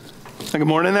Good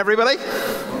morning, everybody.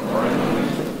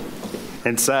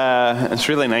 It's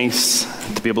really nice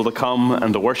to be able to come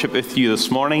and to worship with you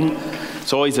this morning.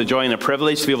 It's always a joy and a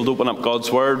privilege to be able to open up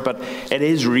God's Word, but it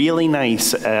is really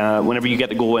nice whenever you get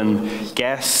to go and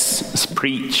guests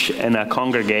preach in a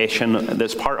congregation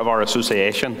that's part of our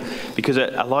association, because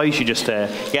it allows you just to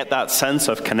get that sense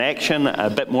of connection, a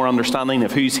bit more understanding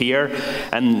of who's here,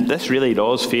 and this really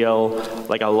does feel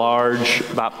like a large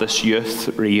Baptist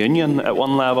youth reunion at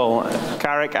one level.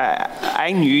 Carrick,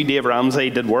 I knew Dave Ramsey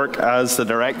did work as the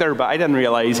director, but I didn't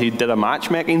realise he did a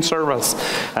matchmaking service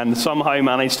and somehow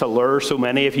managed to lure so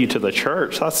many of you to the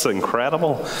church. That's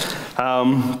incredible.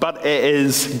 But it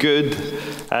is good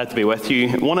to be with you.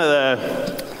 One of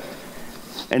the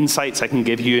insights I can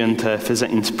give you into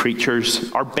visiting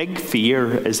preachers, our big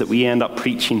fear is that we end up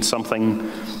preaching something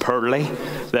poorly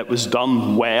that was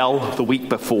done well the week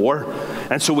before.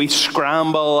 And so we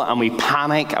scramble and we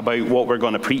panic about what we're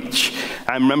going to preach.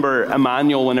 I remember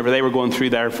Emmanuel, whenever they were going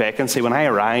through their vacancy, when I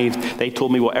arrived, they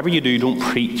told me, whatever you do, don't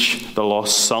preach the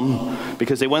lost son.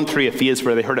 Because they went through a phase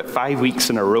where they heard it 5 weeks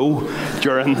in a row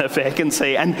during the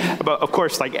vacancy. And of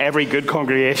course, like every good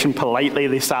congregation, politely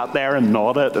they sat there and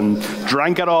nodded and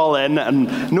drank it all in.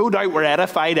 And no doubt we're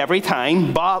edified every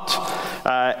time, but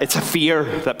it's a fear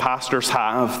that pastors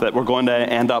have, that we're going to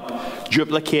end up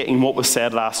duplicating what was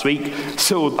said last week.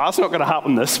 So that's not going to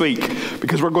happen this week,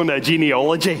 because we're going to a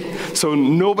genealogy. So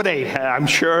nobody, I'm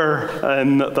sure,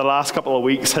 in the last couple of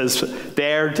weeks has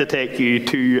dared to take you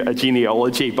to a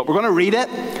genealogy. But we're going to read it,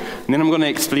 and then I'm going to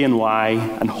explain why.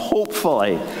 And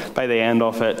hopefully, by the end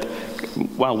of it,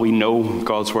 well, we know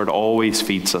God's Word always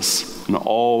feeds us and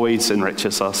always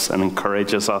enriches us and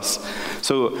encourages us.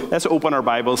 So let's open our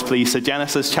Bibles, please, to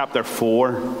Genesis chapter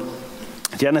 4.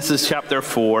 Genesis chapter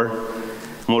 4.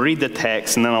 And we'll read the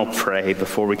text and then I'll pray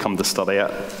before we come to study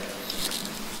it.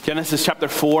 Genesis chapter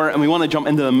 4, and we want to jump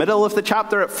into the middle of the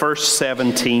chapter at verse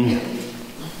 17.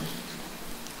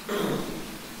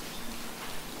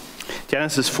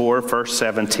 Genesis 4, verse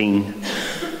 17.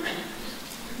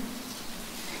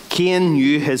 Cain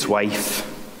knew his wife,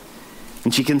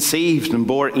 and she conceived and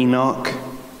bore Enoch.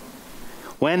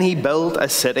 When he built a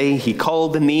city, he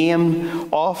called the name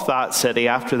of that city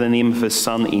after the name of his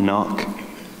son Enoch.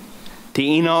 To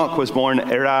Enoch was born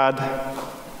Irad,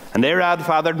 and Irad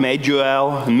fathered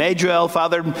Mehujael, and Mehujael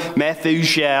fathered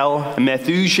Methuselah, and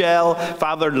Methuselah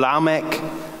fathered Lamech.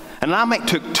 And Lamech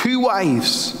took 2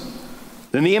 wives.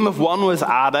 The name of one was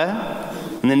Ada,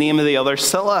 and the name of the other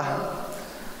Zillah.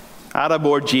 Ada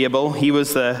bore Jabal. He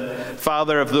was the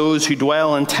father of those who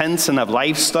dwell in tents and have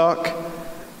livestock.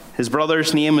 His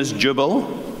brother's name was Jubal.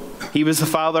 He was the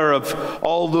father of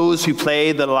all those who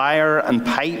play the lyre and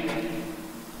pipe.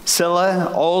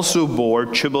 Zillah also bore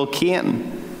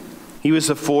Tubal-Cain. He was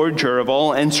the forger of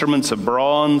all instruments of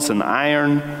bronze and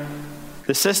iron.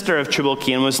 The sister of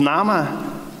Tubal-Cain was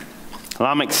Naamah.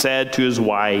 Lamech said to his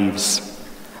wives,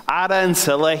 Ada and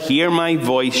Zillah, hear my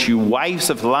voice, you wives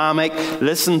of Lamech,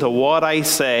 listen to what I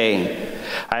say.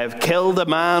 I have killed a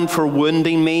man for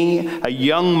wounding me, a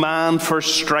young man for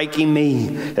striking me.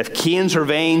 If Cain's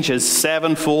revenge is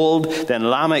 7-fold, then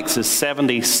Lamech's is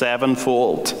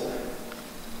 77-fold.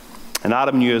 And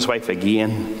Adam knew his wife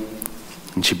again,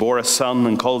 and she bore a son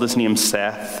and called his name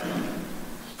Seth.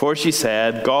 For she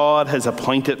said, God has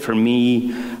appointed for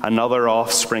me another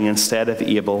offspring instead of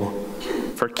Abel,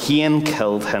 for Cain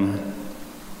killed him.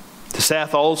 To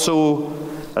Seth also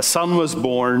a son was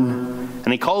born,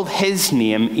 and he called his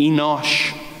name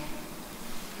Enosh.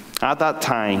 At that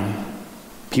time,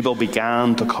 people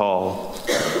began to call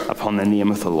upon the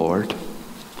name of the Lord.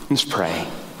 Let's pray.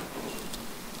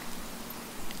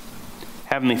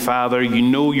 Heavenly Father, you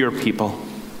know your people,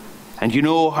 and you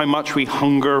know how much we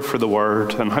hunger for the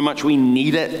Word and how much we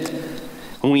need it.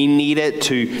 And we need it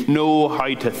to know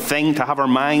how to think, to have our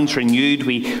minds renewed.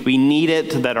 We need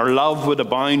it that our love would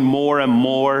abound more and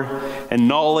more in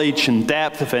knowledge and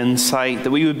depth of insight,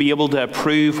 that we would be able to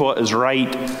approve what is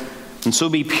right, and so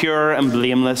be pure and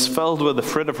blameless, filled with the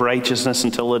fruit of righteousness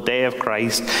until the day of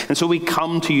Christ. And so we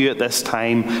come to you at this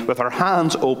time with our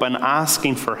hands open,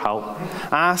 asking for help,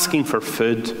 asking for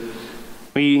food.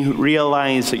 We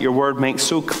realize that your word makes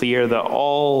so clear that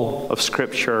all of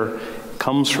Scripture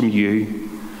comes from you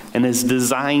and is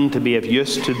designed to be of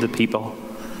use to the people.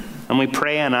 And we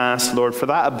pray and ask, Lord, for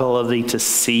that ability to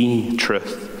see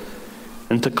truth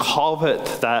and to covet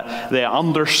that the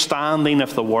understanding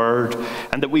of the word,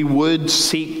 and that we would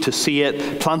seek to see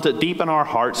it, plant it deep in our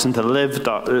hearts and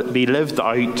to be lived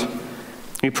out.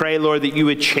 We pray, Lord, that you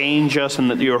would change us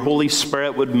and that your Holy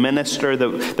Spirit would minister,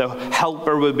 that the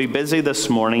Helper would be busy this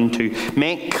morning to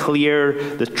make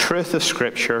clear the truth of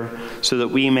Scripture so that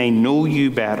we may know you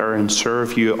better and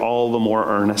serve you all the more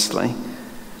earnestly.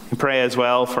 We pray as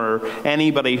well for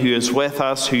anybody who is with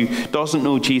us who doesn't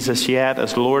know Jesus yet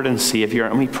as Lord and Savior.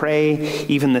 And we pray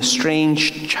even the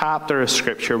strange chapter of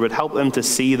Scripture would help them to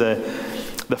see the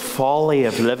folly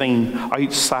of living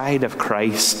outside of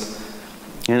Christ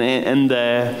and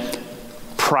the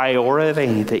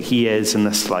priority that he is in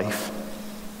this life.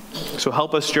 So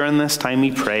help us during this time,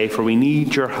 we pray, for we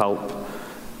need your help.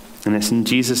 And it's in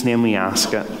Jesus' name we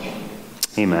ask it.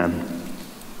 Amen.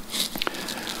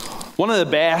 One of the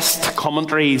best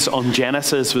commentaries on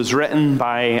Genesis was written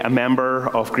by a member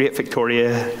of Great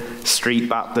Victoria Street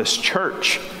Baptist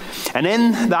Church. And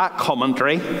in that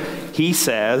commentary, he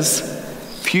says,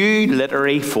 few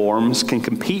literary forms can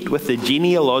compete with the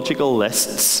genealogical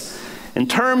lists in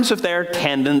terms of their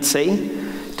tendency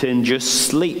to induce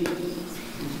sleep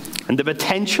and the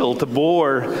potential to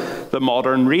bore the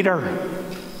modern reader.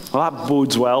 Well, that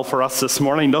bodes well for us this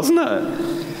morning, doesn't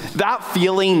it? That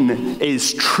feeling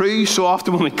is true so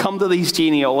often when we come to these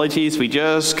genealogies. We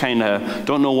just kind of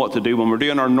don't know what to do. When we're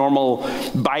doing our normal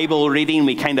Bible reading,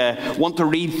 we kind of want to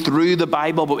read through the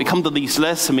Bible, but we come to these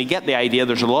lists and we get the idea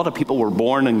there's a lot of people were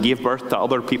born and gave birth to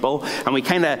other people, and we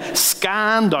kind of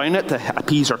scan down it to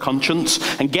appease our conscience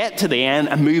and get to the end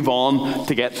and move on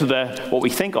to get to what we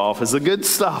think of as the good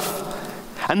stuff.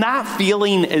 And that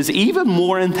feeling is even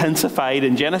more intensified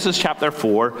in Genesis chapter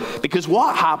 4 because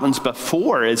what happens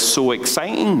before is so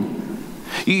exciting.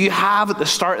 You have at the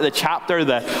start of the chapter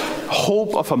the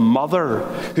hope of a mother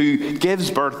who gives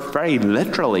birth very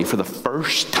literally for the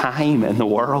first time in the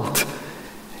world.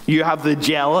 You have the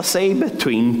jealousy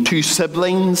between two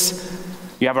siblings.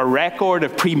 You have a record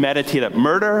of premeditated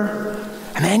murder.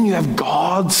 And then you have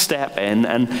God step in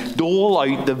and dole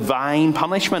out divine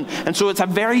punishment. And so it's a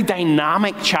very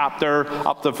dynamic chapter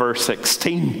up to verse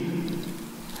 16.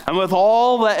 And with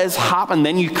all that has happened,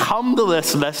 then you come to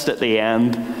this list at the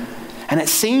end, and it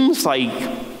seems like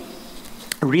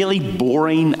a really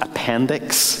boring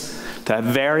appendix to a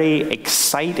very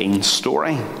exciting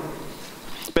story.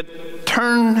 But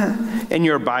turn in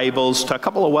your Bibles to a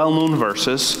couple of well-known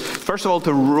verses. First of all,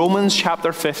 to Romans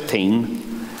chapter 15.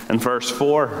 And verse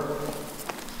 4.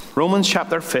 Romans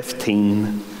chapter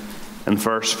 15 and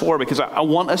verse 4, because I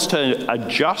want us to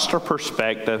adjust our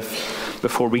perspective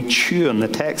before we chew on the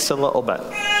text a little bit.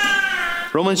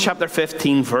 Romans chapter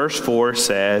 15 verse 4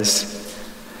 says,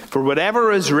 "For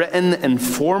whatever is written in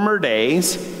former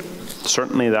days,"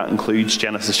 certainly that includes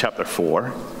Genesis chapter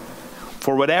 4,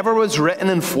 "for whatever was written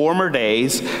in former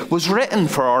days was written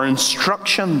for our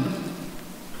instruction,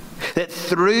 that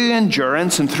through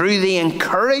endurance and through the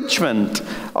encouragement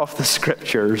of the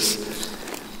Scriptures,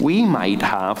 we might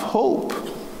have hope."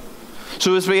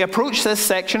 So as we approach this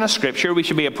section of Scripture, we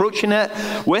should be approaching it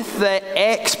with the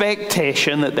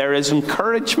expectation that there is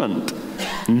encouragement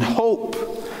and hope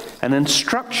and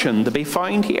instruction to be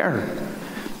found here.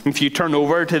 If you turn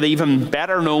over to the even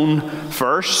better known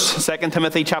verse, 2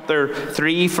 Timothy chapter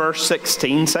 3, verse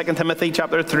 16. 2 Timothy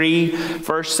chapter 3,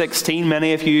 verse 16.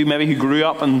 Many of you maybe who grew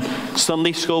up in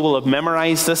Sunday school will have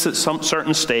memorized this at some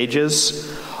certain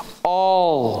stages.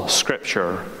 All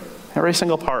Scripture, every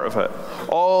single part of it,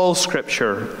 all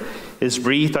Scripture is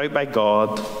breathed out by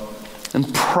God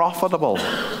and profitable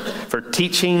for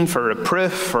teaching, for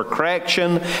reproof, for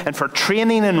correction, and for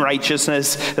training in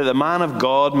righteousness, that the man of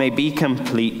God may be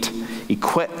complete,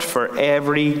 equipped for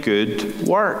every good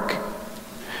work.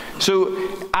 So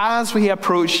as we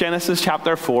approach Genesis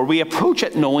chapter 4, we approach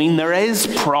it knowing there is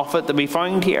profit to be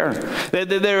found here.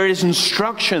 There is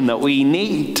instruction that we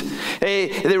need.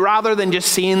 Rather than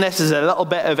just seeing this as a little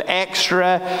bit of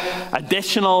extra,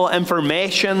 additional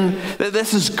information,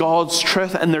 this is God's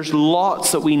truth, and there's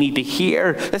lots that we need to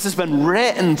hear. This has been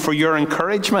written for your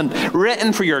encouragement,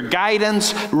 written for your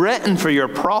guidance, written for your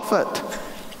profit.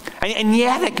 And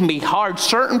yet it can be hard.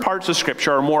 Certain parts of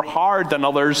Scripture are more hard than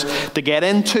others to get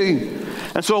into.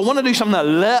 And so I want to do something a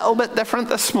little bit different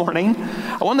this morning.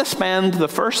 I want to spend the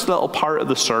first little part of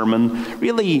the sermon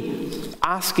really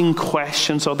asking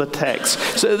questions of the text.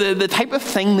 So the type of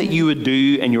thing that you would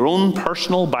do in your own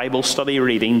personal Bible study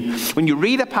reading, when you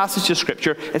read a passage of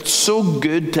Scripture, it's so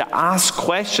good to ask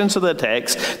questions of the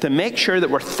text to make sure that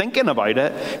we're thinking about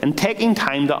it and taking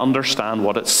time to understand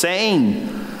what it's saying.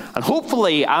 And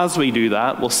hopefully, as we do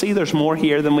that, we'll see there's more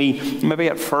here than we maybe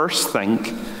at first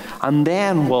think. And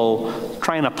then we'll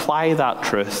try and apply that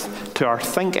truth to our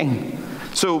thinking.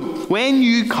 So when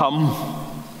you come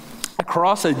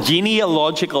across a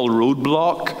genealogical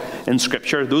roadblock in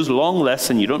Scripture, those long lists,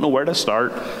 and you don't know where to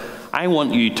start, I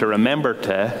want you to remember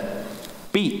to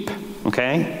beep,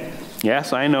 okay?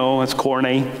 Yes, I know, it's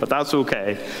corny, but that's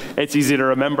okay. It's easy to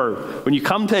remember. When you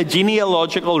come to a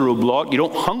genealogical roadblock, you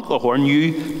don't honk the horn,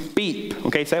 you beep.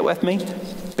 Okay, say it with me.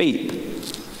 Beep.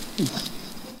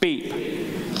 Beep.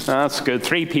 That's good.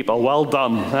 3 people. Well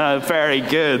done. Very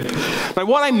good. Now,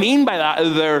 what I mean by that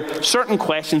is there are certain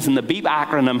questions, and the BEEP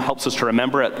acronym helps us to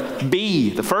remember it. B,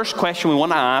 the first question we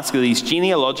want to ask of these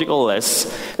genealogical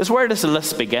lists is, where does the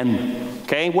list begin?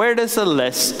 Okay, where does the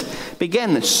list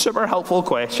begin? It's a super helpful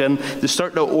question to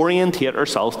start to orientate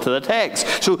ourselves to the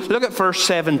text. So look at verse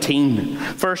 17.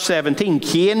 Verse 17,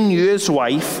 Cain knew his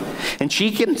wife, and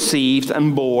she conceived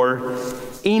and bore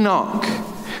Enoch.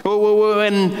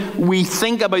 When we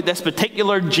think about this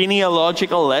particular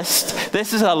genealogical list,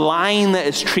 this is a line that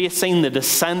is tracing the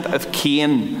descent of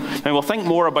Cain. And we'll think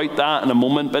more about that in a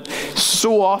moment, but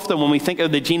so often when we think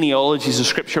of the genealogies of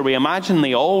Scripture, we imagine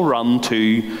they all run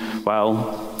to,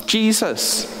 well,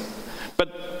 Jesus.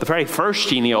 But the very first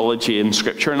genealogy in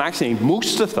Scripture, and actually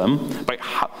most of them, about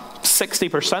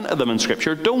 60% of them in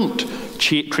Scripture, don't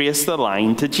trace the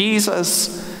line to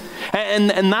Jesus.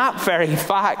 And that very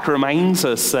fact reminds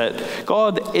us that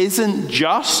God isn't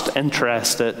just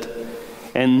interested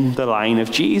in the line of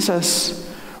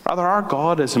Jesus. Rather, our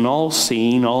God is an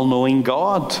all-seeing, all-knowing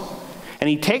God. And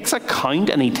he takes account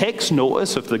and he takes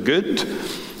notice of the good,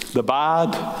 the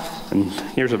bad, and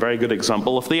here's a very good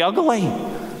example of the ugly.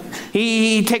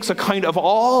 He takes account of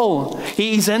all.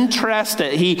 He's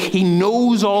interested. He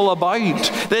knows all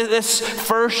about. This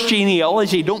first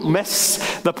genealogy, don't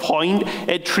miss the point.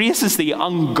 It traces the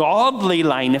ungodly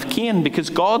line of Cain because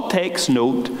God takes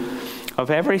note of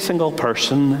every single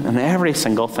person and every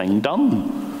single thing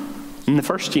done. And the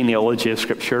first genealogy of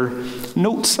Scripture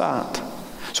notes that.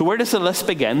 So where does the list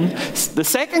begin? The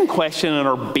second question in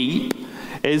our beep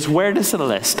is, where does the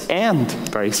list end?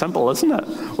 Very simple, isn't it?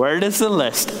 Where does the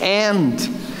list end?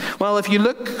 Well, if you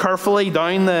look carefully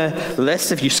down the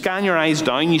list, if you scan your eyes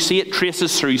down, you see it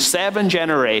traces through 7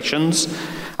 generations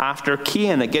after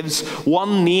Cain. It gives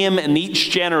one name in each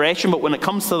generation, but when it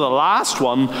comes to the last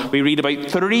one, we read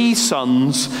about 3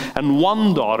 sons and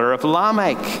 1 daughter of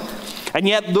Lamech. And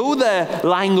yet, though the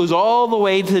line goes all the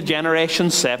way to generation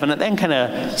 7, it then kind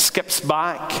of skips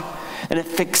back. And it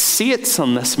fixates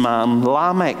on this man,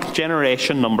 Lamech,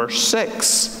 generation number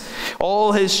 6.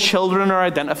 All his children are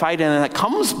identified, and it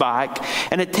comes back,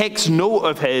 and it takes note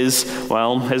of his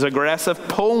aggressive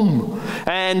poem.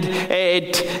 And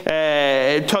it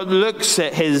looks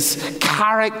at his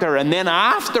character, and then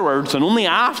afterwards, and only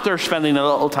after spending a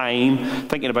little time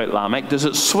thinking about Lamech, does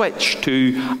it switch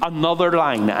to another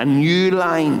line, a new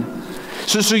line.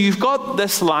 So you've got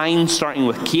this line starting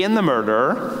with Cain the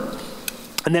murderer,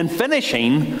 and then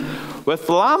finishing with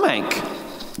Lamech,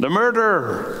 the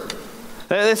murderer.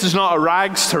 This is not a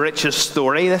rags to riches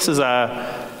story. This is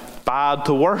a bad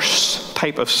to worse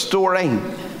type of story.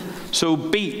 So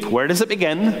beep, where does it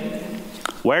begin?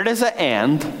 Where does it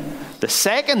end? The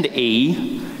second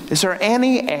E, is there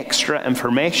any extra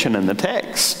information in the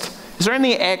text? Is there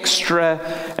any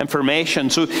extra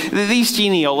information? So these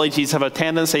genealogies have a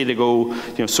tendency to go,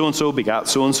 so-and-so begat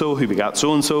so-and-so, who begat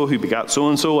so-and-so, who begat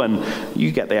so-and-so, and you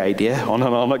get the idea, on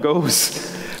and on it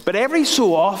goes. But every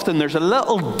so often, there's a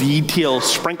little detail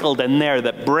sprinkled in there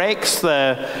that breaks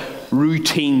the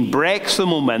routine, breaks the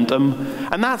momentum,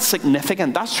 and that's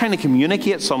significant. That's trying to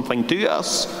communicate something to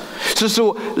us.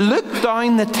 So look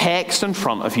down the text in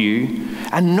front of you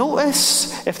and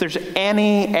notice if there's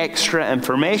any extra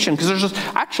information, because there's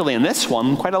actually in this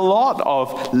one quite a lot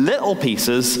of little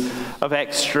pieces of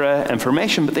extra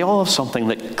information, but they all have something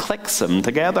that clicks them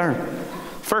together.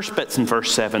 First bit's in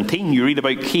verse 17. You read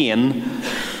about Cain,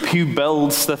 who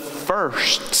builds the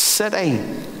first city.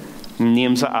 He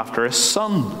names it after his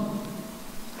son.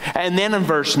 And then in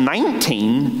verse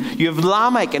 19, you have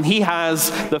Lamech, and he has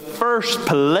the first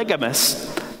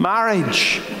polygamous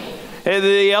marriage.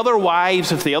 The other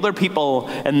wives of the other people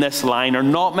in this line are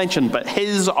not mentioned, but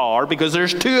his are, because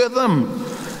there's 2 of them.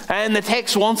 And the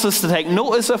text wants us to take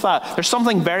notice of that. There's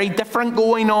something very different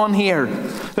going on here.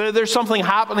 There's something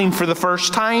happening for the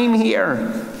first time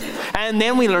here. And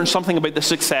then we learn something about the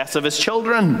success of his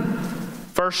children.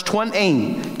 Verse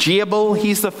 20, Jabal,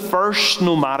 he's the first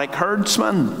nomadic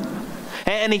herdsman.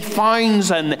 And he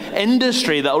founds an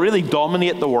industry that will really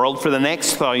dominate the world for the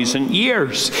next 1,000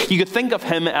 years. You could think of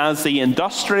him as the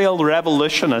industrial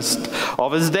revolutionist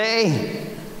of his day.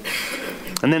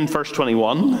 And then verse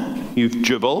 21, you've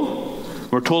Jubal.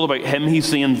 We're told about him,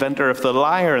 he's the inventor of the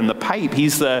lyre and the pipe.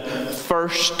 He's the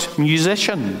first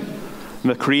musician,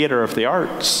 the creator of the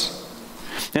arts.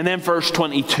 And then verse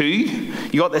 22,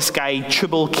 you got this guy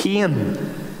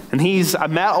Tubal-Cain. And he's a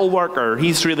metal worker.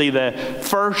 He's really the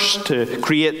first to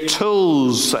create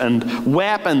tools and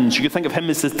weapons. You could think of him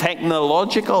as the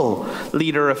technological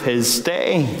leader of his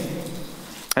day.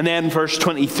 And then verse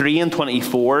 23 and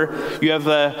 24, you have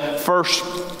the first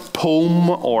poem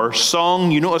or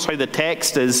song. You notice how the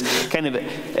text is kind of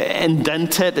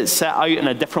indented. It's set out in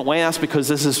a different way. That's because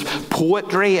this is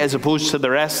poetry as opposed to the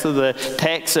rest of the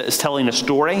text that is telling a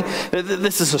story.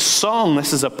 This is a song.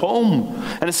 This is a poem.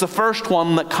 And it's the first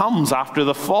one that comes after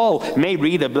the fall. It may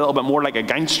read a little bit more like a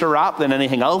gangster rap than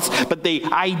anything else, but the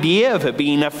idea of it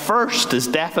being a first is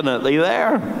definitely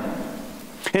there.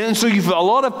 And so you've got a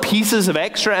lot of pieces of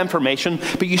extra information,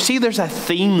 but you see there's a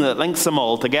theme that links them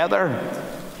all together.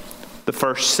 The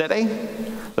first city,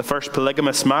 the first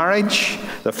polygamous marriage,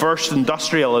 the first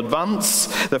industrial advance,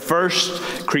 the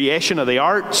first creation of the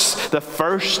arts, the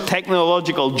first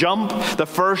technological jump, the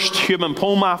first human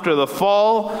poem after the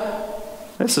fall.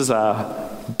 This is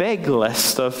a big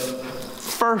list of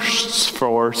firsts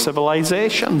for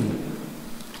civilization.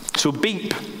 So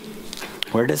beep.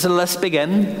 Where does the list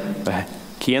begin? With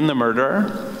Cain the murderer.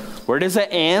 Where does it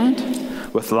end?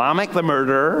 With Lamech the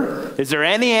murderer. Is there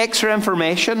any extra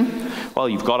information? Well,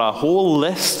 you've got a whole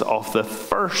list of the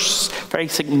firsts, very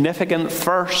significant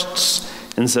firsts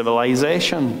in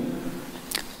civilization.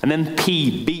 And then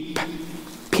P, beep,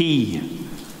 P,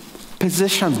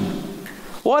 position.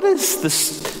 What is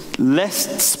this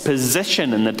list's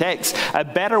position in the text? A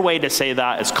better way to say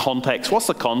that is context. What's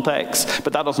the context?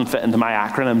 But that doesn't fit into my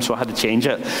acronym, so I had to change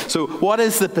it. So what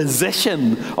is the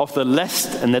position of the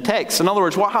list in the text? In other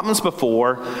words, what happens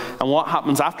before and what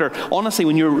happens after? Honestly,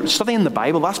 when you're studying the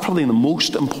Bible, that's probably the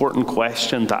most important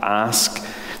question to ask,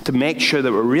 to make sure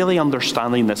that we're really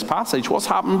understanding this passage. What's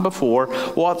happened before?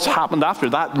 What's happened after?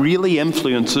 That really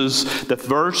influences the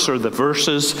verse or the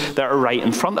verses that are right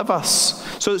in front of us.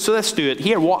 So let's do it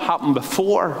here. What happened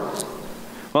before?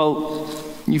 Well,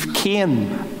 you've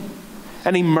Cain,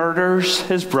 and he murders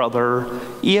his brother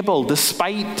Abel.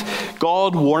 Despite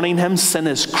God warning him, sin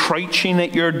is crouching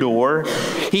at your door.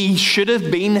 He should have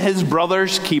been his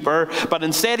brother's keeper, but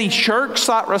instead he shirks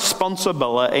that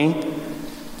responsibility.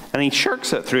 And he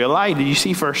shirks it through a lie. Did you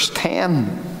see verse 10?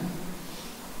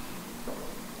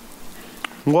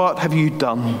 What have you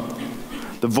done?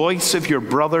 The voice of your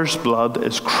brother's blood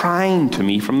is crying to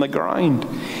me from the ground.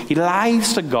 He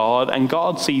lies to God, and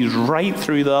God sees right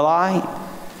through the lie.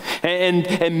 And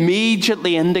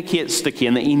immediately indicates to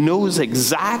Cain that he knows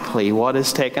exactly what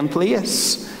has taken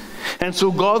place. And so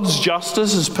God's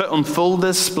justice is put on full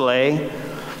display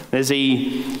as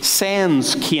he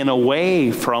sends Cain away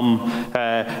from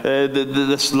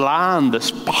this land,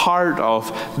 this part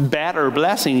of better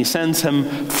blessing. He sends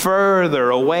him further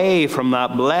away from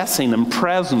that blessing and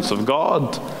presence of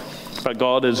God. But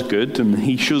God is good, and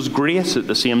he shows grace at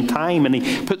the same time, and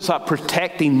he puts that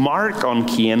protecting mark on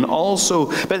Cain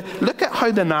also. But look at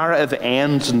how the narrative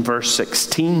ends in verse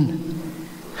 16.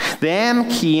 Then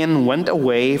Cain went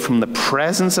away from the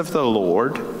presence of the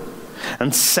Lord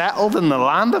and settled in the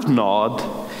land of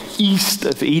Nod, east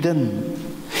of Eden.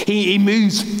 He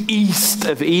moves east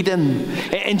of Eden.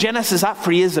 In Genesis, that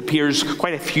phrase appears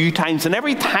quite a few times, and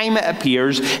every time it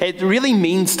appears, it really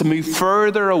means to move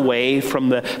further away from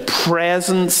the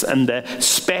presence and the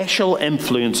special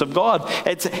influence of God.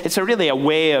 It's really a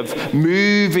way of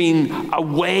moving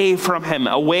away from him,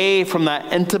 away from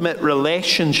that intimate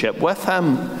relationship with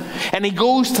him. And he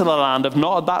goes to the land of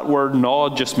Nod. That word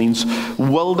Nod just means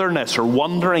wilderness or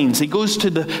wanderings. He goes to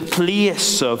the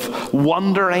place of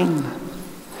wandering.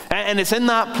 And it's in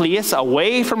that place,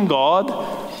 away from God,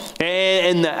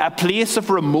 in a place of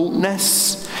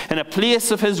remoteness, in a place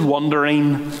of his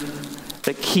wandering,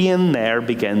 that Cain there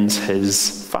begins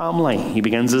his family. He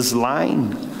begins his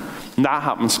line. And that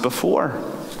happens before.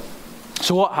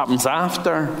 So what happens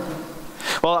after?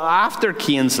 Well, after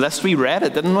Cain's list, we read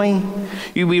it, didn't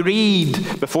we? We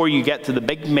read, before you get to the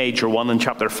big major one in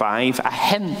chapter 5, a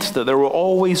hint that there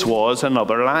always was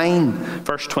another line.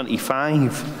 Verse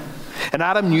 25. And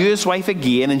Adam knew his wife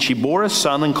again, and she bore a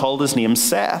son and called his name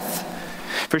Seth.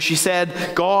 For she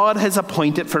said, God has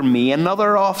appointed for me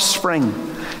another offspring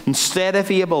instead of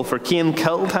Abel, for Cain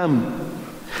killed him.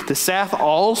 To Seth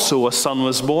also a son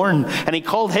was born, and he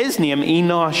called his name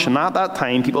Enosh. And at that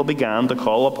time people began to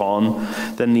call upon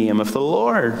the name of the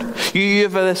Lord. You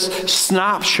have this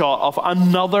snapshot of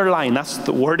another line. That's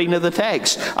the wording of the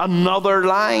text. Another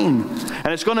line. And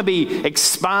it's going to be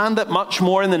expanded much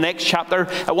more in the next chapter.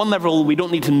 At one level, we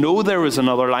don't need to know there was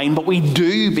another line, but we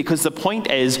do, because the point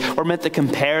is we're meant to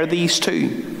compare these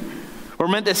two. We're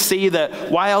meant to see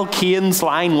that while Cain's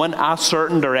line went a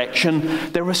certain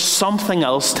direction, there was something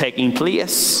else taking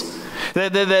place.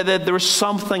 There was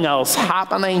something else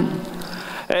happening.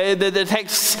 The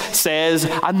text says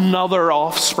another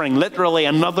offspring, literally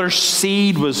another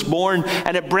seed was born,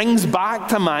 and it brings back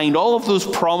to mind all of those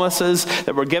promises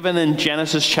that were given in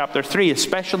Genesis chapter 3,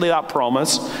 especially that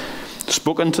promise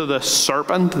spoken to the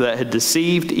serpent that had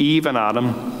deceived Eve and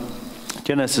Adam.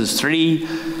 Genesis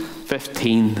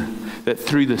 3:15, that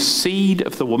through the seed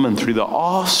of the woman, through the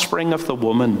offspring of the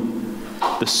woman,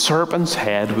 the serpent's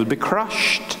head would be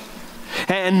crushed.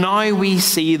 And now we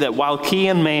see that while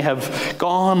Cain may have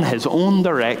gone his own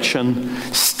direction,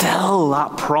 still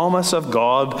that promise of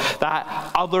God, that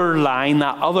other line,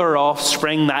 that other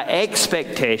offspring, that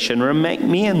expectation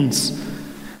remains.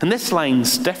 And this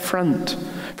line's different.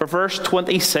 For verse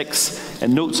 26, it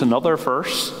notes another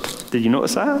verse. Did you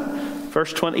notice that?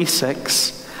 Verse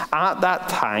 26, at that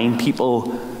time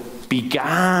people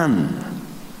began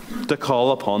to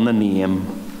call upon the name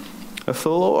of the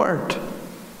Lord.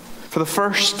 For the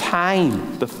first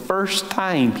time,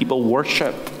 people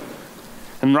worship.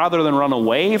 And rather than run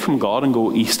away from God and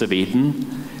go east of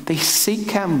Eden, they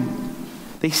seek Him.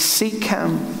 They seek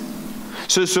Him.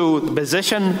 So the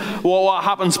position, what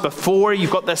happens before,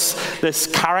 you've got this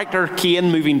character,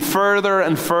 Cain, moving further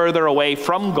and further away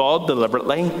from God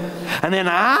deliberately. And then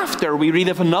after, we read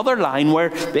of another line where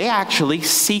they actually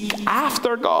seek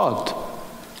after God.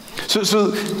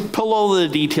 So pull all the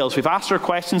details. We've asked our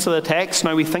questions of the text,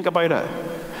 now we think about it.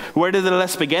 Where did the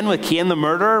list begin with Cain the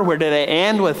murderer? Where did it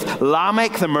end with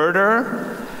Lamech the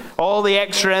murderer? All the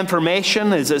extra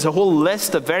information is a whole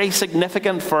list of very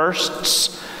significant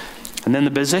firsts. And then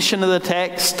the position of the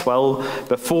text, well,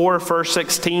 before verse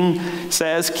 16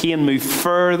 says Cain moved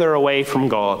further away from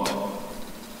God.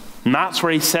 And that's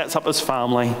where he sets up his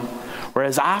family.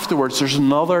 Whereas afterwards, there's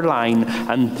another line,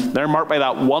 and they're marked by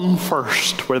that one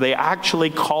first, where they actually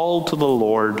called to the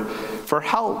Lord for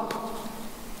help.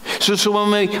 So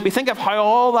when we think of how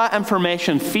all that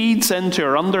information feeds into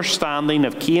our understanding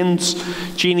of Cain's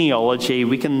genealogy,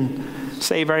 we can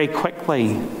say very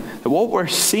quickly that what we're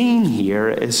seeing here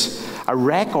is a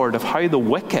record of how the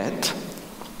wicked,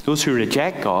 those who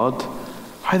reject God,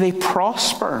 how they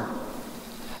prosper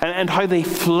and how they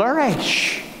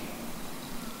flourish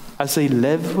as they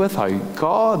live without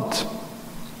God.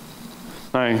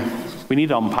 Now, we need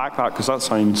to unpack that because that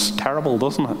sounds terrible,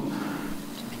 doesn't it?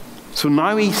 So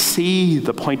now we see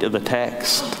the point of the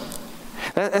text.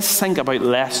 Let's think about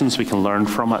lessons we can learn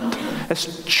from it.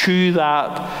 Let's chew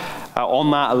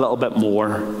on that a little bit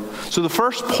more. So the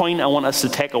first point I want us to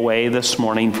take away this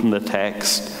morning from the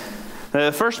text,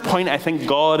 the first point I think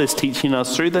God is teaching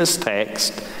us through this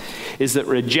text is that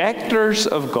rejectors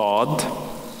of God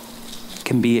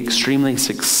can be extremely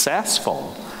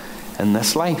successful in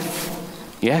this life.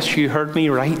 Yes, you heard me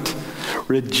right.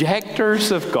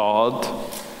 Rejectors of God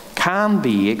can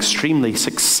be extremely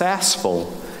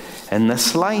successful in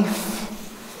this life.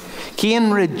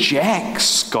 Cain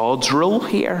rejects God's rule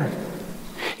here.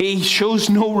 He shows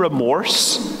no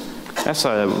remorse. That's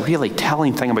a really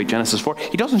telling thing about Genesis 4.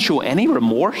 He doesn't show any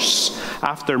remorse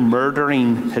after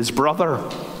murdering his brother.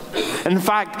 In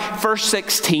fact, verse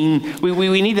 16,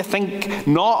 we need to think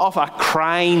not of a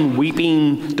crying,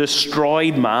 weeping,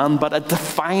 destroyed man, but a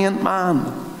defiant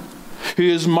man who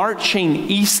is marching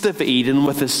east of Eden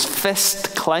with his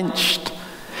fist clenched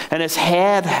and his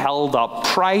head held up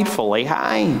pridefully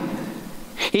high.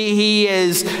 He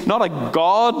is not a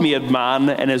God-made man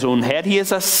in his own head. He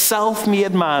is a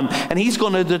self-made man, and he's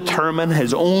going to determine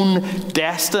his own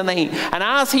destiny. And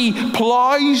as he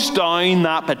plows down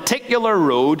that particular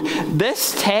road,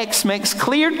 this text makes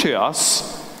clear to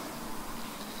us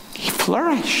he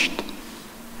flourished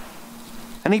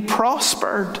and he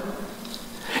prospered.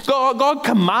 God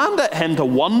commanded him to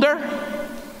wander,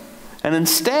 and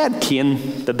instead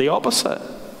Cain did the opposite.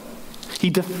 He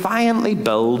defiantly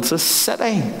builds a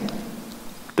city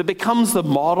that becomes the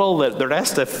model that the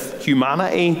rest of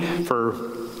humanity, for,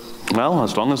 well,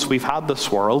 as long as we've had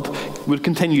this world, would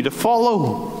continue to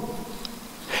follow.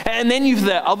 And then you've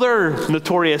the other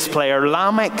notorious player,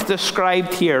 Lamech,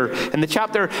 described here in the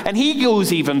chapter, and he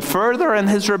goes even further in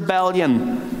his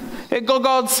rebellion.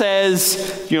 God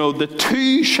says, the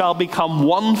two shall become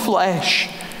one flesh.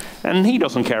 And he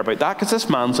doesn't care about that because this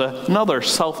man's another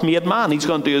self-made man. He's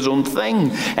going to do his own thing.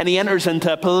 And he enters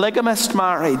into a polygamist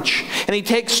marriage. And he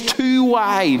takes 2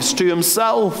 wives to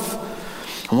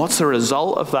himself. And what's the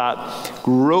result of that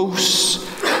gross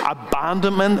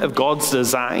abandonment of God's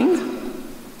design?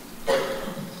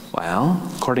 Well,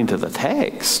 according to the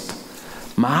text,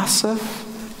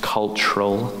 massive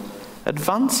cultural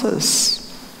advances.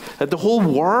 that the whole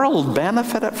world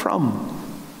benefited from.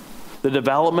 The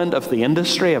development of the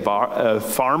industry of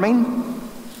farming,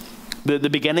 the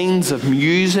beginnings of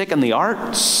music and the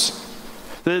arts,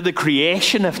 the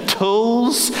creation of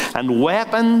tools and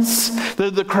weapons,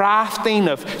 the crafting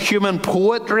of human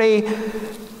poetry.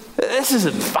 This is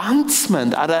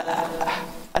advancement at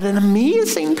an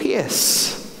amazing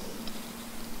pace.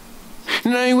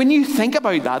 Now, when you think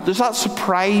about that, does that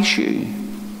surprise you?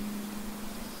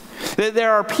 That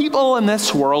there are people in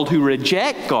this world who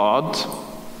reject God,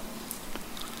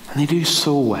 and they do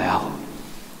so well.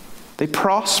 They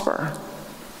prosper.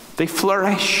 They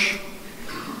flourish.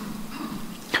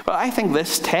 But I think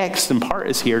this text in part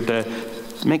is here to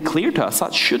make clear to us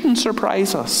that shouldn't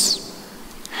surprise us.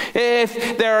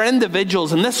 If there are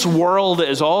individuals in this world that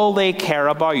is all they care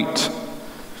about,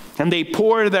 and they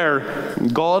pour their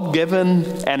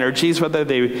God-given energies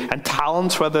and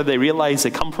talents, whether they realize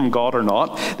they come from God or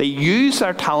not, they use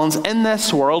their talents in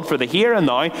this world for the here and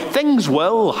now, things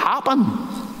will happen.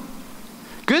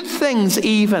 Good things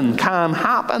even can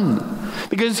happen.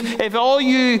 Because if all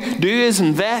you do is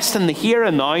invest in the here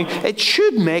and now, it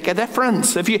should make a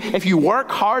difference. If you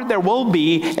work hard, there will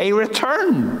be a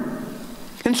return.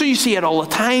 And so you see it all the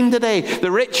time today.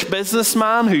 The rich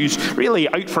businessman who's really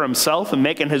out for himself and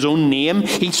making his own name,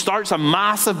 he starts a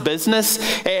massive business.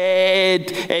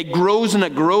 It grows and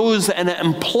it grows, and it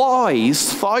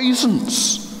employs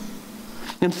thousands.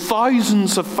 And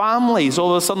thousands of families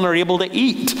all of a sudden are able to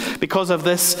eat because of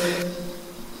this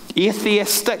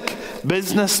atheistic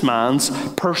businessman's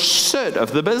pursuit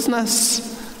of the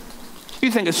business. You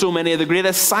think of so many of the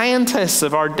greatest scientists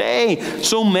of our day.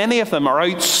 So many of them are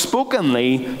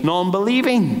outspokenly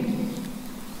non-believing.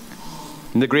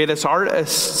 And the greatest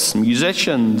artists,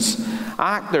 musicians,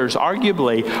 actors,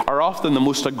 arguably, are often the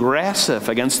most aggressive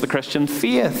against the Christian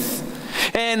faith.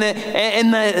 And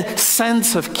in the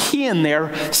sense of Cain,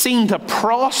 they're seen to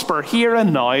prosper here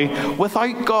and now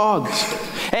without God.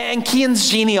 And Cain's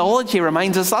genealogy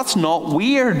reminds us that's not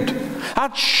weird.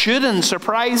 That shouldn't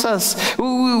surprise us.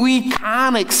 We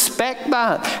can expect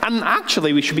that. And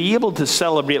actually, we should be able to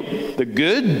celebrate the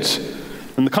good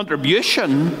and the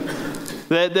contribution,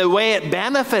 the way it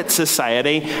benefits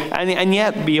society, and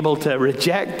yet be able to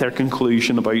reject their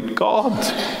conclusion about God.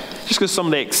 Just because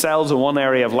somebody excels in one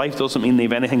area of life doesn't mean they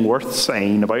have anything worth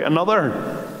saying about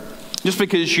another. Just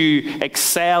because you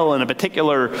excel in a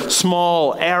particular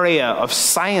small area of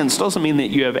science doesn't mean that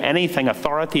you have anything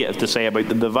authoritative to say about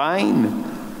the divine.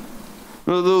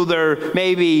 Although there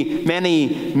may be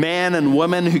many men and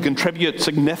women who contribute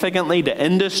significantly to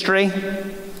industry,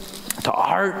 to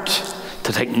art,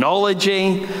 to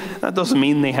technology, that doesn't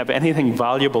mean they have anything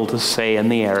valuable to say in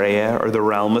the area or the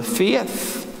realm of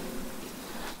faith.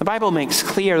 The Bible makes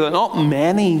clear that not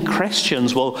many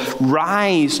Christians will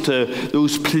rise to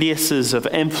those places of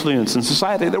influence in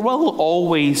society. There will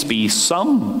always be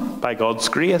some, by God's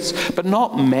grace, but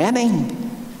not many.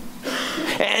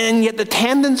 And yet the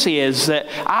tendency is that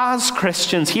as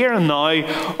Christians here and now,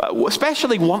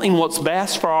 especially wanting what's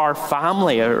best for our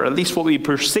family, or at least what we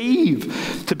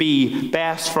perceive to be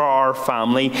best for our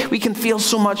family, we can feel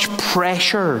so much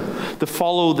pressure to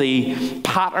follow the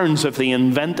patterns of the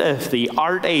inventive, the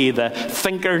arty, the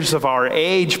thinkers of our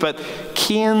age. But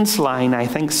Cain's line, I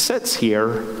think, sits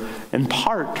here in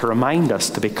part to remind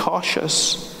us to be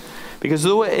cautious. Because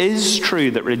though it is true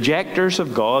that rejectors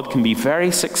of God can be very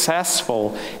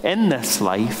successful in this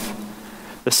life,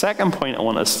 the second point I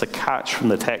want us to catch from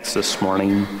the text this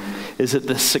morning is that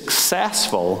the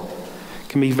successful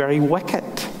can be very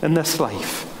wicked in this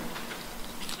life.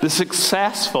 The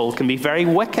successful can be very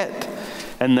wicked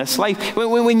in this life.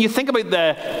 When you think about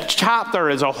the chapter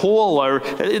as a whole, or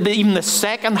even the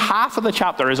second half of the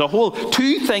chapter as a whole,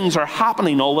 two things are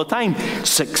happening all the time.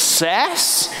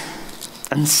 Success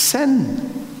and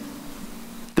sin.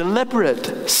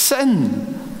 Deliberate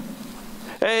sin.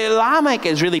 Lamech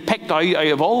is really picked out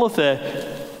of all of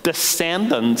the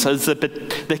descendants as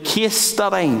the case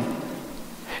study.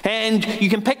 And you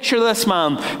can picture this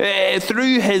man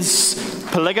through his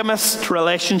polygamist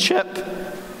relationship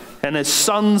and his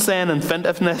son's then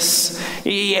inventiveness.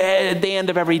 At the end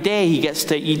of every day, he gets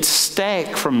to eat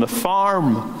steak from the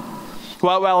farm.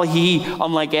 Well, he,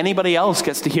 unlike anybody else,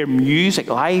 gets to hear music,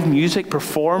 live music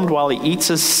performed while he eats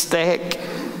his steak.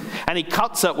 And he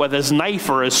cuts it with his knife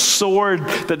or his sword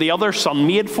that the other son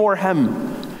made for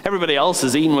him. Everybody else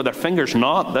is eating with their fingers,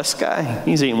 not this guy.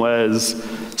 He's eating with his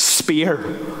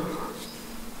spear.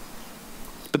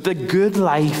 But the good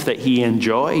life that he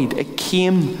enjoyed, it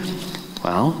came,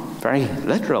 well, very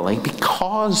literally,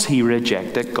 because he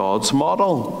rejected God's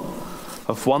model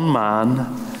of one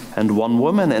man and one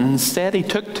woman, and instead he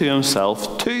took to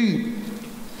himself 2.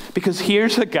 Because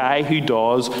here's a guy who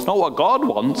does not what God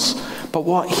wants, but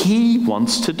what he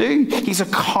wants to do. He's a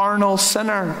carnal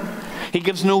sinner. He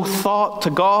gives no thought to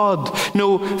God,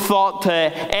 no thought to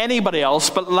anybody else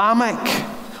but Lamech.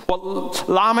 What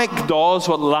Lamech does,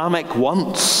 what Lamech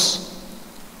wants.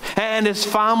 And his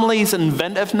family's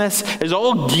inventiveness is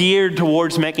all geared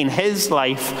towards making his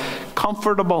life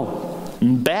comfortable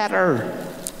and better.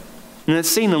 And it's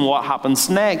seen in what happens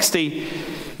next.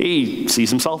 He sees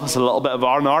himself as a little bit of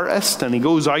an artist, and he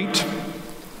goes out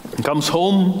and comes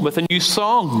home with a new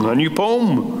song, a new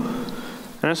poem.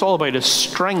 And it's all about his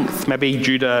strength, maybe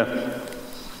due to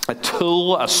a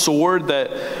tool, a sword that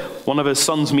one of his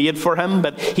sons made for him.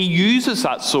 But he uses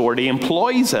that sword, he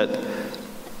employs it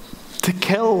to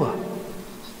kill.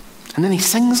 And then he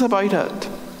sings about it.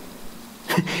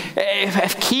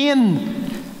 If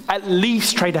Cain at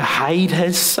least tried to hide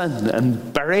his sin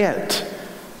and bury it,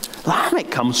 Lamech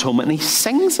comes home and he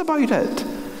sings about it.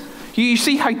 You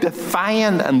see how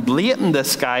defiant and blatant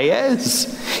this guy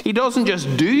is. He doesn't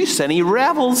just do sin, he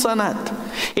revels in it.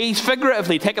 He's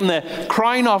figuratively taken the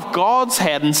crown off God's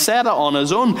head and set it on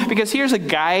his own, because here's a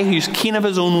guy who's king of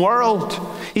his own world.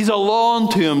 He's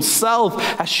alone to himself,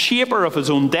 a shaper of his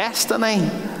own destiny.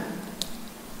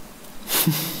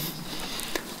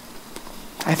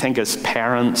 I think as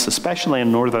parents, especially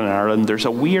in Northern Ireland, there's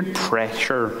a weird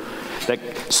pressure that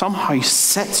somehow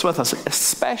sits with us,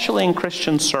 especially in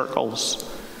Christian circles,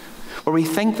 where we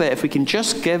think that if we can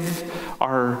just give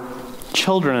our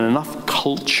children enough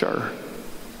culture,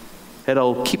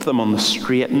 it'll keep them on the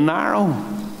straight and narrow.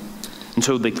 And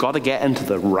so they've got to get into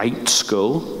the right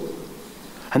school,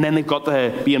 and then they've got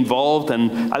to be involved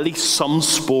in at least some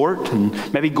sport, and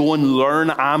maybe go and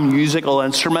learn a musical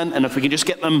instrument, and if we can just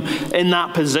get them in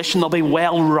that position, they'll be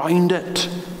well-rounded.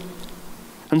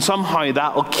 And somehow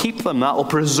that'll keep them, that'll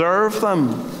preserve them.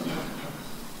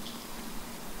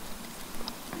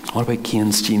 What about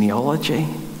Cain's genealogy?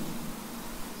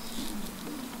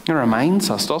 It reminds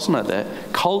us, doesn't it,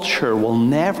 that culture will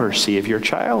never save your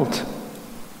child.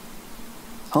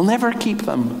 It'll never keep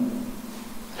them.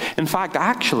 In fact,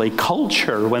 actually,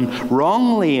 culture, when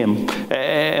wrongly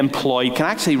employed, can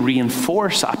actually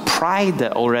reinforce a pride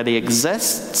that already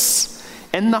exists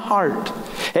in the heart.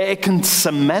 It can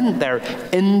cement their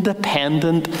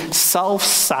independent,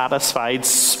 self-satisfied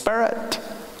spirit.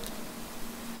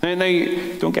 Now,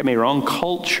 don't get me wrong,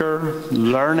 culture,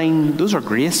 learning, those are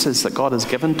graces that God has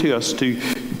given to us to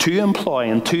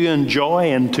employ and to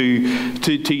enjoy and to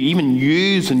even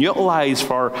use and utilize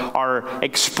for our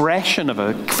expression of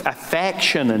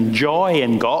affection and joy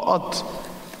in God.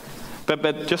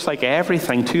 But just like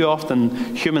everything, too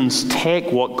often humans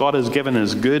take what God has given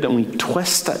as good and we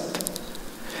twist it.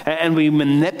 And we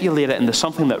manipulate it into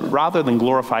something that, rather than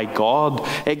glorify God,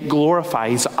 it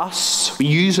glorifies us. We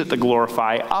use it to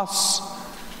glorify us.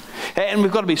 And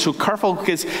we've got to be so careful,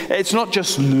 because it's not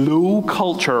just low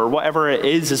culture or whatever it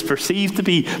is perceived to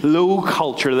be low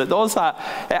culture that does that.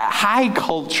 High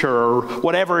culture or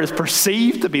whatever is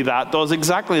perceived to be that does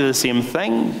exactly the same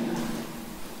thing.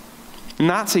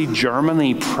 Nazi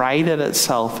Germany prided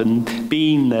itself in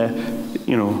being the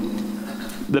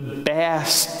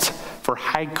best for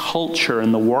high culture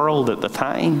in the world at the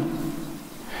time.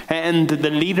 And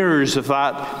the leaders of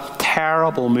that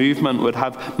terrible movement would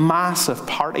have massive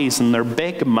parties in their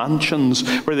big mansions,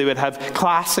 where they would have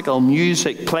classical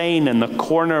music playing in the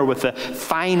corner with the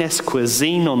finest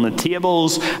cuisine on the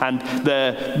tables and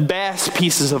the best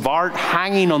pieces of art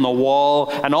hanging on the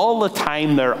wall, and all the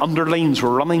time their underlings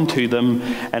were running to them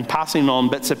and passing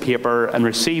on bits of paper and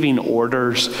receiving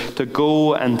orders to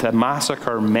go and to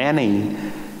massacre many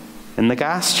in the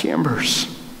gas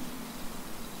chambers.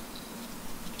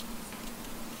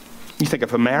 You think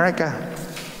of America.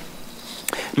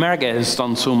 America has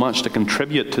done so much to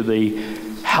contribute to the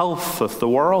health of the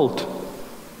world.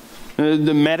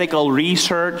 The medical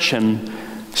research and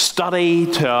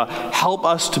study to help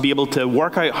us to be able to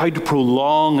work out how to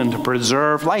prolong and to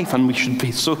preserve life, and we should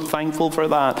be so thankful for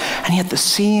that. And yet the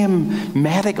same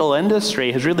medical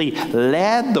industry has really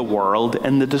led the world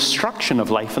in the destruction of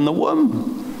life in the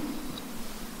womb.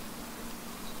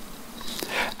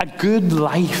 A good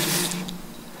life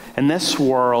in this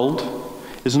world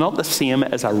is not the same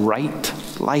as a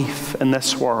right life in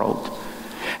this world.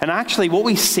 And actually what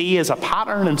we see as a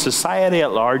pattern in society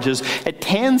at large is it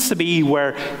tends to be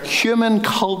where human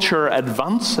culture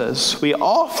advances, we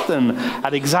often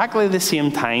at exactly the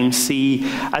same time see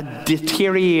a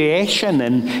deterioration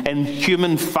in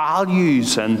human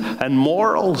values and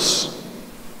morals.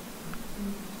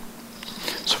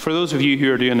 So for those of you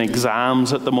who are doing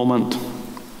exams at the moment,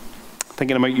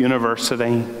 thinking about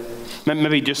university,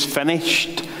 maybe just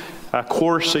finished a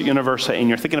course at university and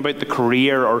you're thinking about the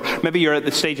career, or maybe you're at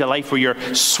the stage of life where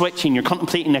you're switching, you're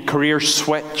contemplating a career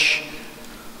switch.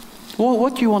 Well,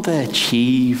 what do you want to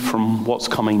achieve from what's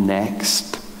coming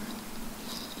next?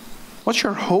 What's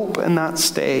your hope in that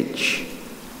stage?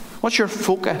 What's your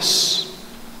focus?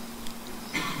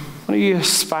 What are you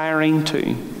aspiring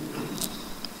to?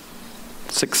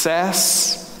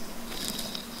 Success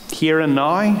here and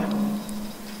now?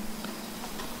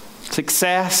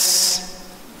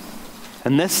 Success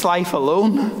in this life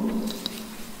alone?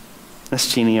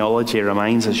 This genealogy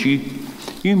reminds us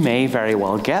you may very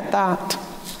well get that.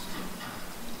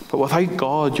 But without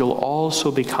God, you'll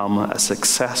also become a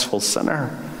successful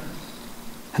sinner.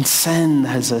 And sin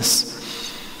has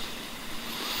this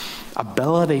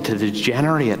ability to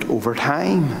degenerate over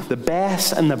time. The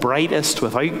best and the brightest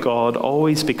without God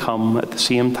always become at the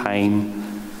same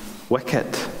time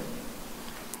wicked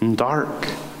and dark.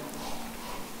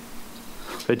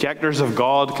 Rejectors of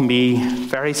God can be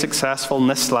very successful in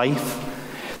this life.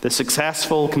 The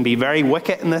successful can be very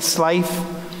wicked in this life.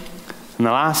 And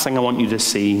the last thing I want you to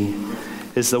see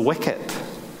is the wicked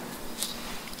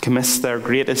can miss their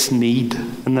greatest need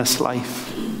in this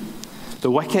life.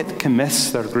 The wicked can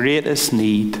miss their greatest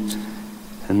need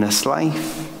in this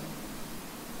life.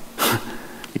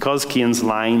 Because Cain's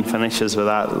line finishes with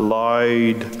that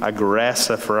loud,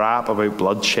 aggressive rap about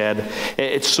bloodshed,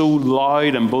 it's so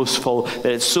loud and boastful that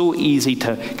it's so easy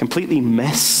to completely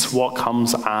miss what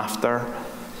comes after.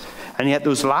 And yet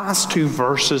those last two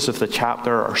verses of the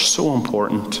chapter are so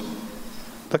important.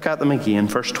 Look at them again,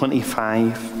 verse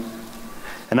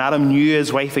 25. And Adam knew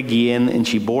his wife again, and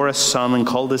she bore a son and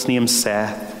called his name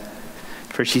Seth.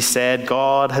 For she said,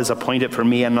 God has appointed for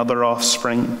me another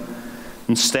offspring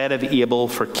instead of Abel,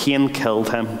 for Cain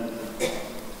killed him.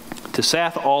 To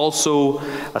Seth also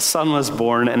a son was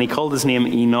born, and he called his name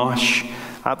Enosh.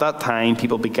 At that time,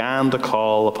 people began to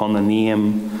call upon the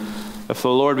name of the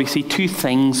Lord. We see two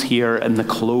things here in the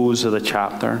close of the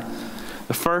chapter.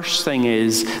 The first thing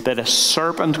is that a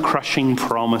serpent-crushing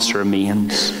promise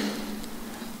remains.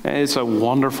 It's a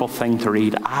wonderful thing to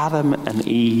read. Adam and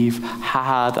Eve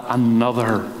had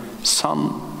another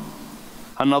son.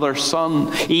 Another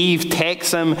son. Eve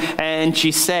takes him and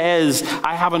she says,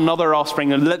 I have another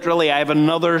offspring. And literally, I have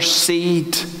another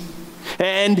seed.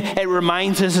 And it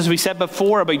reminds us, as we said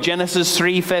before, about Genesis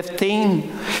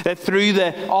 3:15, that through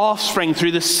the offspring,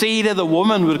 through the seed of the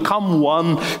woman would come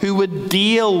one who would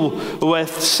deal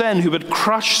with sin, who would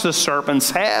crush the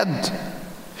serpent's head.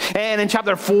 And in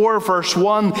chapter 4, verse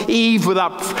 1, Eve, with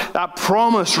that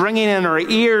promise ringing in her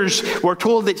ears, we're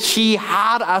told that she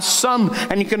had a son.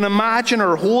 And you can imagine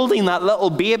her holding that little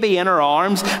baby in her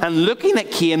arms and looking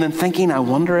at Cain and thinking, I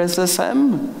wonder, is this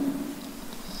him?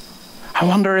 I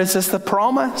wonder, is this the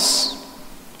promise?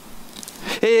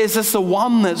 Is this the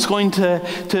one that's going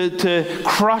to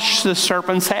crush the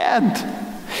serpent's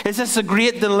head? Is this a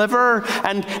great deliverer?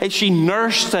 And as she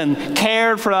nursed and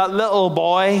cared for that little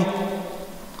boy,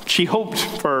 she hoped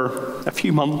for a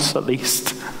few months at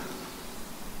least.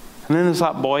 And then as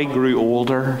that boy grew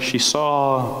older, she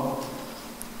saw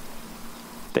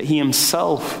that he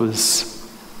himself was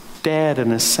dead in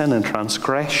his sin and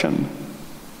transgression.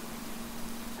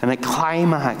 And it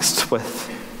climaxed with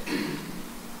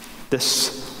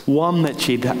this one that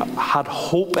she'd had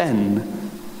hope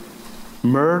in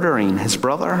murdering his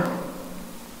brother.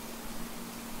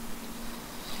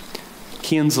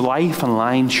 Cain's life and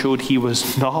line showed he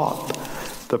was not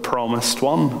the promised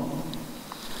one.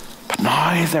 But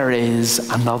now there is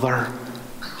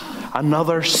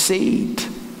another seed.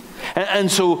 And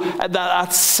so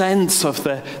that sense of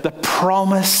the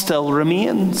promise still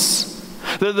remains.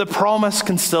 The promise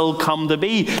can still come to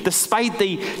be. Despite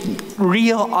the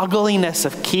real ugliness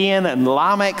of Cain and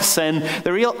Lamech's sin,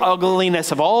 the real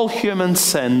ugliness of all human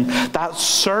sin, that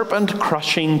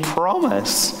serpent-crushing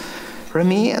promise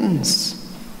remains.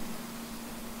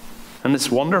 And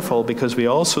it's wonderful because we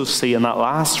also see in that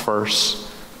last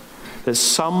verse that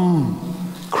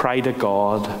some cry to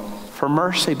God for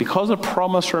mercy. Because a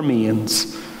promise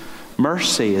remains,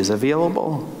 mercy is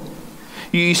available.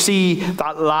 You see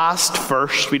that last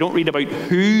verse, we don't read about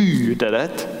who did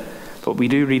it, but we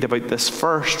do read about this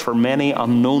first for many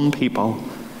unknown people.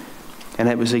 And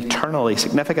it was eternally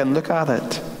significant. Look at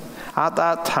it. At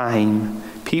that time,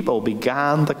 people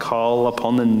began to call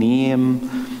upon the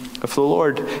name of the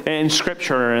Lord. In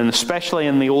Scripture, and especially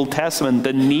in the Old Testament,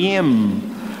 the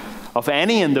name of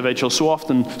any individual so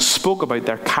often spoke about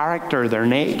their character, their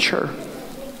nature.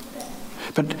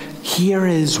 But here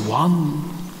is one,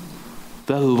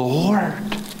 the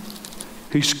Lord,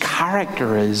 whose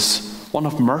character is one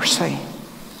of mercy.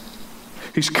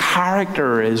 whose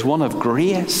character is one of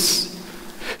grace,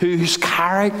 whose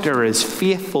character is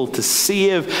faithful to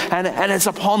save. And it's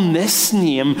upon this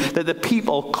name that the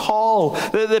people call.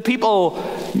 The people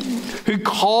who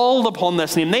called upon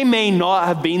this name, they may not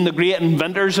have been the great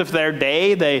inventors of their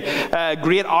day, the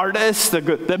great artists,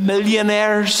 the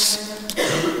millionaires.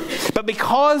 But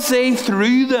because they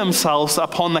threw themselves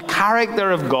upon the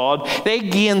character of God, they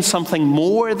gained something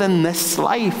more than this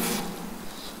life.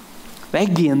 They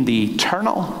gained the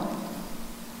eternal.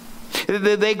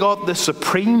 They got the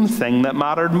supreme thing that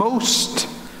mattered most.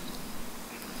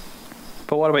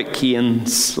 But what about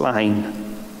Cain's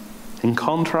line? In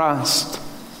contrast,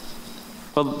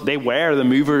 well, they were the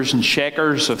movers and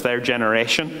shakers of their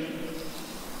generation,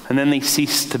 and then they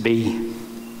ceased to be.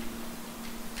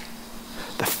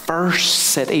 The first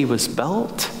city was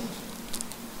built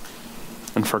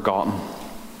and forgotten.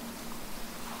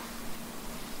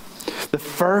 The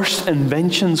first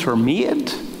inventions were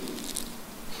made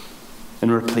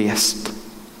and replaced.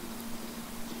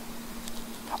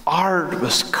 Art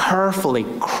was carefully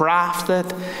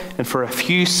crafted and for a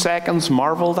few seconds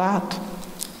marveled at,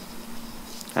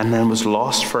 and then was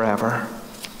lost forever.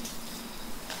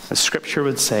 As Scripture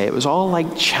would say, it was all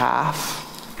like chaff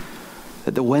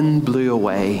that the wind blew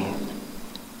away.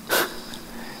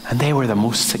 And they were the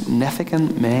most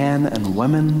significant men and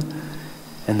women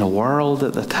in the world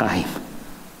at the time.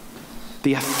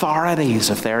 The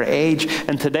authorities of their age.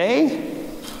 And today,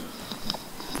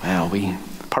 well,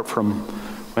 apart from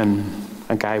when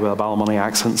a guy with a Ballymoney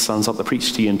accent stands up to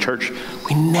preach to you in church,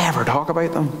 we never talk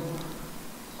about them.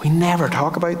 We never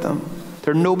talk about them.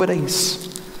 They're nobodies.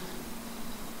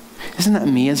 Isn't it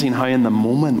amazing how in the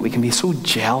moment we can be so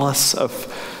jealous of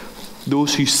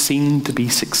those who seem to be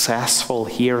successful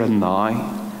here and now,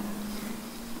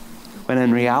 when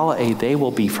in reality they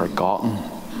will be forgotten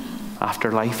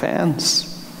after life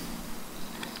ends?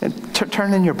 And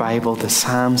turn in your Bible to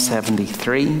Psalm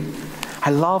 73. I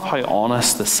love how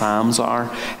honest the Psalms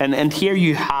are. And here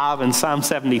you have in Psalm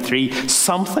 73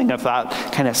 something of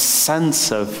that kind of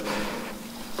sense of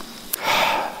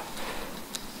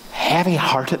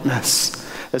heavy-heartedness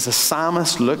as the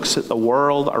psalmist looks at the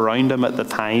world around him at the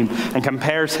time and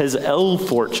compares his ill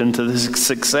fortune to the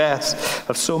success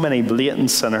of so many blatant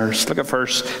sinners. Look at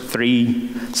verse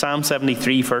 3, Psalm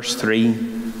 73, verse 3.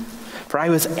 For I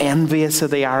was envious of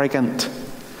the arrogant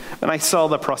when I saw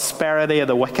the prosperity of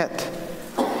the wicked.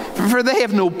 For they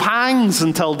have no pangs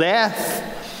until death.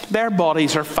 Their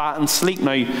bodies are fat and sleek.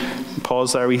 Now,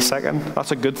 pause there a wee second.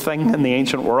 That's a good thing in the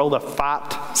ancient world, a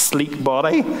fat, sleek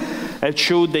body. It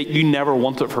showed that you never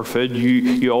wanted for food.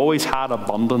 You always had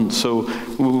abundance. So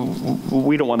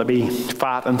we don't want to be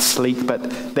fat and sleek. But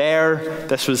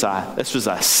this was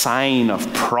a sign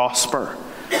of prosper.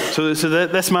 So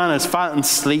this man is fat and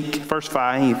sleek. Verse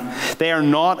 5. They are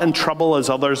not in trouble as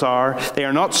others are. They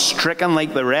are not stricken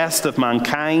like the rest of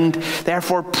mankind.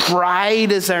 Therefore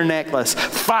pride is their necklace.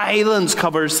 Violence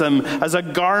covers them as a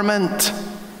garment.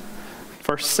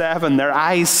 Verse 7. Their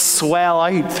eyes swell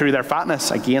out through their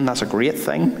fatness. Again, that's a great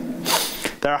thing.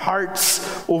 Their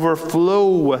hearts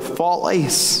overflow with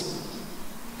follies.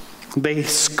 They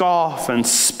scoff and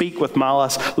speak with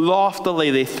malice. Loftily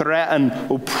they threaten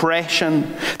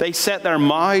oppression. They set their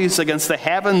mouths against the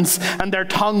heavens, and their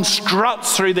tongue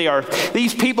struts through the earth.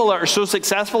 These people that are so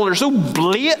successful are so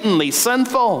blatantly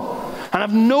sinful and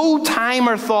have no time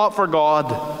or thought for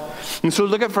God. And so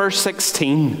look at verse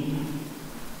 16.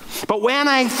 But when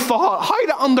I thought how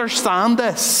to understand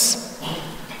this,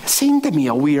 it seemed to me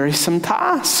a wearisome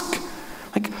task.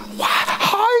 Like,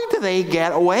 how do they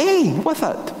get away with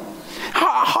it?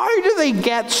 How do they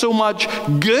get so much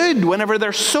good whenever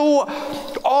they're so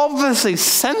obviously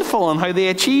sinful in how they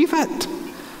achieve it?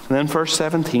 And then verse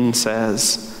 17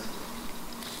 says,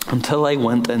 until I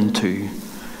went into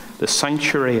the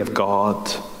sanctuary of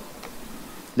God,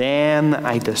 then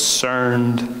I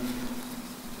discerned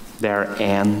their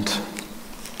end.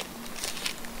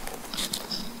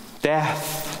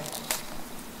 Death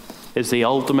is the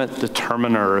ultimate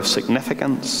determiner of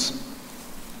significance.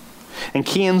 And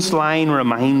Cain's line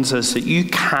reminds us that you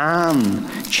can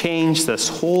change this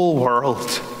whole world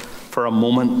for a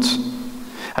moment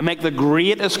and make the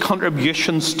greatest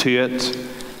contributions to it,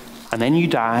 and then you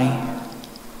die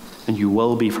and you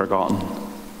will be forgotten.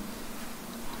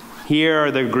 Here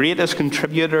are the greatest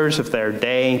contributors of their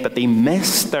day, but they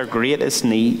missed their greatest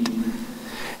need.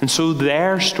 And so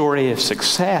their story of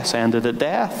success ended at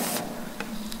death.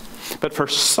 But for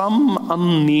some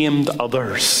unnamed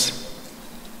others,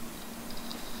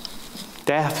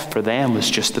 death for them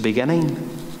was just the beginning,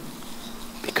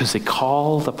 because they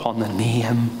called upon the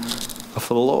name of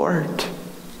the Lord.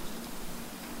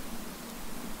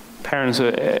 Parents,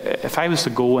 if I was to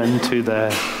go into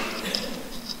the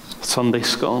Sunday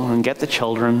school and get the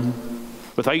children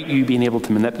without you being able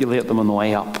to manipulate them on the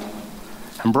way up,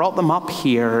 and brought them up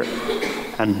here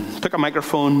and took a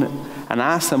microphone and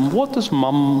asked them, what does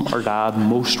mum or dad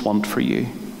most want for you?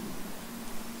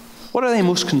 What are they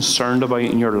most concerned about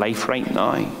in your life right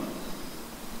now?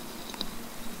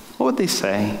 What would they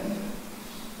say?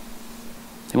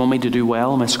 They want me to do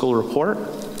well in my school report?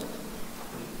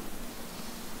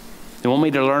 They want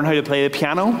me to learn how to play the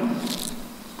piano?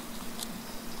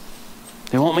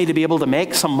 They want me to be able to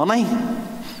make some money?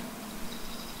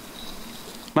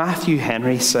 Matthew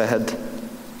Henry said,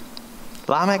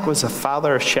 Lamech was a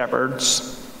father of shepherds,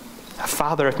 a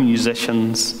father of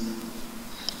musicians,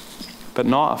 but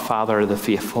not a father of the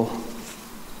faithful.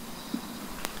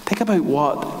 Think about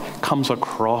what comes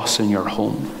across in your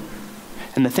home,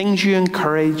 and the things you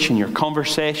encourage in your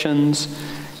conversations,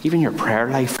 even your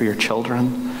prayer life for your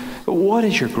children. What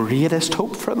is your greatest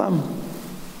hope for them?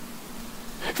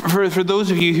 For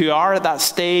those of you who are at that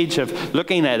stage of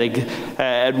looking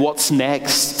at what's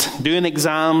next, doing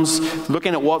exams,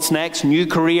 looking at what's next, new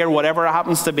career, whatever it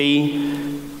happens to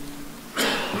be,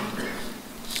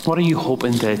 what are you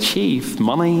hoping to achieve?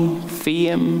 Money?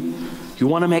 Fame? You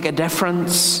want to make a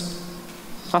difference?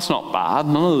 That's not bad.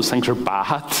 None of those things are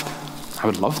bad. I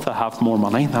would love to have more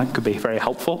money. That could be very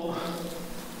helpful.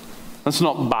 That's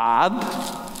not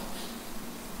bad.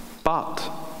 But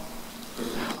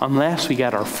unless we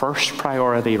get our first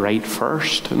priority right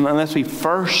first, and unless we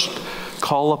first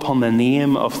call upon the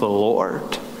name of the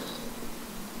Lord,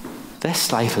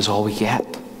 this life is all we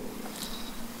get.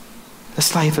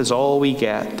 This life is all we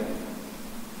get.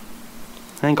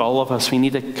 I think all of us, we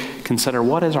need to consider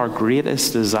what is our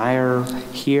greatest desire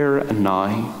here and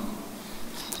now.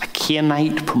 A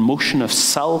Canaanite promotion of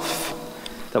self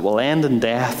that will end in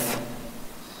death,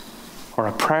 or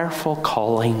a prayerful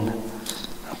calling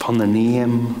upon the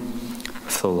name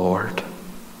of the Lord.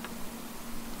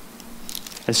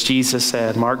 As Jesus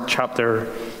said, Mark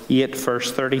chapter 8,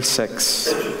 verse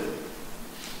 36,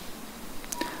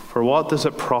 for what does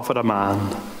it profit a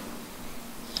man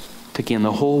to gain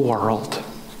the whole world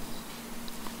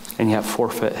and yet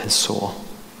forfeit his soul?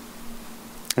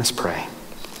 Let's pray.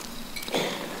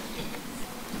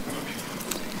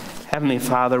 Heavenly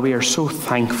Father, we are so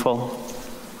thankful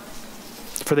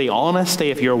for the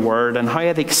honesty of your word and how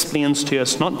it explains to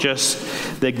us not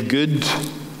just the good,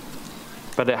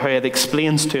 but how it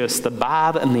explains to us the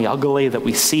bad and the ugly that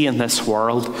we see in this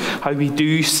world. How we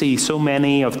do see so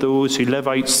many of those who live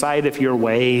outside of your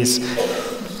ways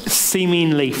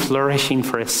seemingly flourishing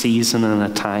for a season and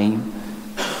a time.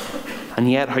 And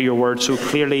yet how your word so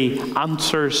clearly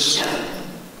answers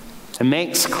and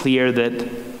makes clear that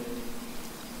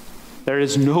there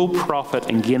is no profit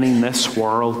in gaining this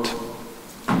world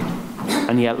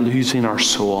and yet losing our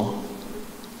soul.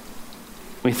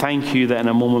 We thank you that in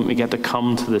a moment we get to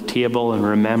come to the table and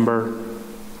remember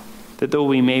that though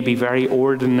we may be very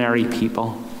ordinary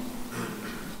people,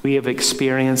 we have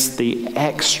experienced the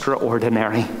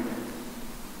extraordinary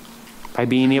by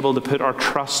being able to put our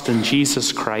trust in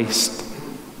Jesus Christ,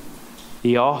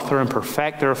 the author and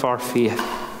perfecter of our faith,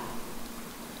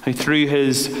 who through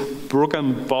his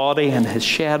broken body and his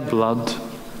shed blood,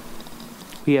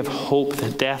 we have hope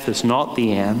that death is not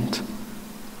the end,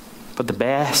 but the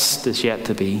best is yet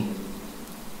to be.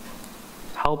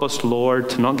 Help us,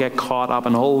 Lord, to not get caught up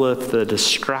in all of the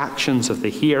distractions of the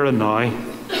here and now,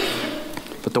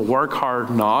 but to work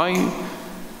hard now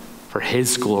for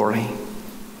his glory.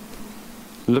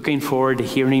 Looking forward to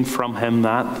hearing from him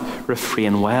that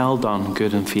refrain, well done,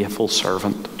 good and faithful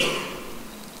servant.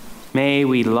 May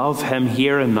we love him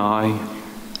here and now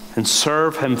and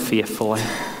serve him faithfully.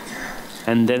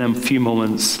 And in a few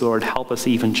moments, Lord, help us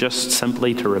even just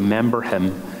simply to remember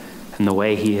him in the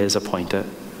way he is appointed.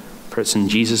 For it's in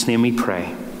Jesus' name we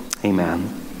pray. Amen.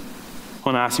 I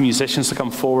want to ask the musicians to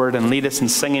come forward and lead us in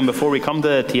singing before we come to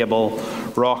the table,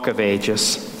 Rock of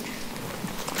Ages.